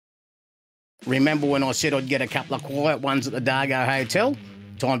Remember when I said I'd get a couple of quiet ones at the Dargo Hotel?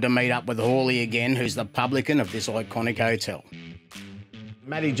 Time to meet up with Hally again, who's the publican of this iconic hotel.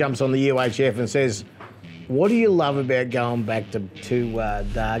 Matty jumps on the UHF and says, "What do you love about going back to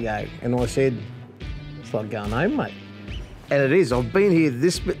Dargo?" And I said, "It's like going home, mate." And it is. I've been here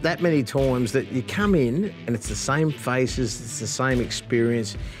that many times that you come in and it's the same faces, it's the same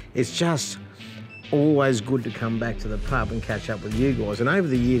experience. It's just always good to come back to the pub and catch up with you guys. And over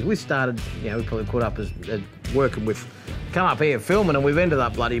the years, we started, we probably caught up as working with, come up here filming, and we've ended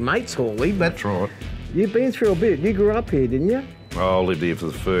up bloody mates, Hally. But that's right. You've been through a bit. You grew up here, didn't you? I lived here for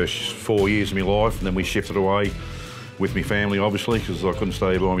the first 4 years of my life, and then we shifted away with my family, obviously, because I couldn't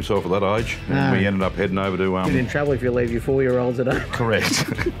stay by myself at that age. And we ended up heading over to... Get in trouble if you leave your 4-year-olds at home. Correct.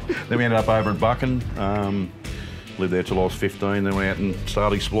 Then we ended up over at Buchan. Lived there till I was 15, then went out and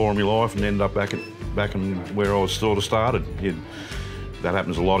started exploring my life and ended up back in where I was sort of started. That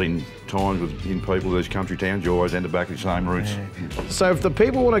happens a lot in times in people of these country towns. You always end up back at the same roots. Yeah. So if the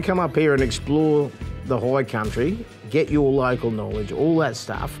people want to come up here and explore the high country, get your local knowledge, all that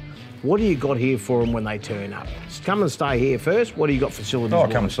stuff, what do you got here for them when they turn up? Just come and stay here first. What do you got facilities? Oh,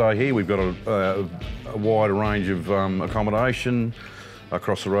 come and stay here. We've got a wider range of accommodation.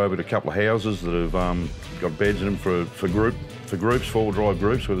 Across the road with a couple of houses that have got beds in them for groups, 4-wheel drive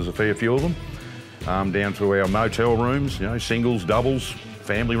groups, where there's a fair few of them. Down to our motel rooms, singles, doubles,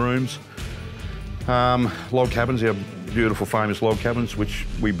 family rooms. Log cabins, our beautiful famous log cabins, which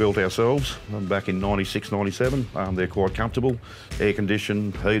we built ourselves back in 96, 97. They're quite comfortable, air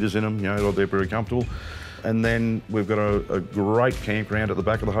conditioned, heaters in them, they're very comfortable. And then we've got a great campground at the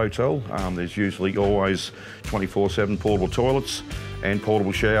back of the hotel. There's usually always 24/7 portable toilets and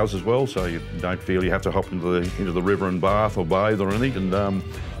portable showers as well, so you don't feel you have to hop into the river and bath or bathe or anything. And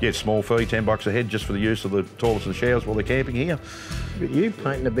yeah, small fee, $10 a head just for the use of the toilets and showers while they're camping here. But you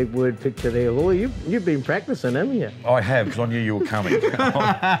painting a big word picture there, Hally. You've been practising, haven't you? I have, because I knew you were coming.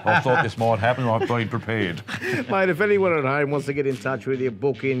 I thought this might happen, I've been prepared. Mate, if anyone at home wants to get in touch with you,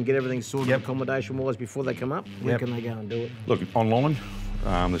 book in, get everything sorted accommodation-wise before they come up, where can they go and do it? Look, online.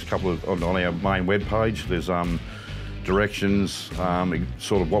 There's a couple of, on our main web page, there's directions,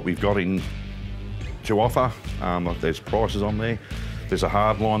 sort of what we've got to offer. There's prices on there. There's a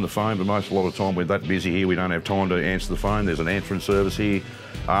hard line, the phone, but a lot of the time we're that busy here, we don't have time to answer the phone. There's an answering service here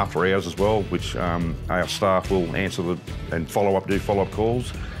after hours as well, which our staff will answer and do follow-up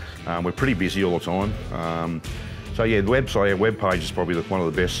calls. We're pretty busy all the time. So yeah, our web page is probably one of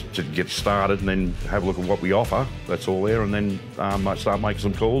the best to get started and then have a look at what we offer. That's all there, and then start making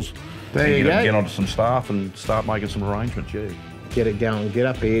some calls. There you go. Get onto some staff and start making some arrangements, yeah. Get it going, get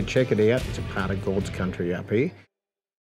up here, check it out. It's a part of God's country up here.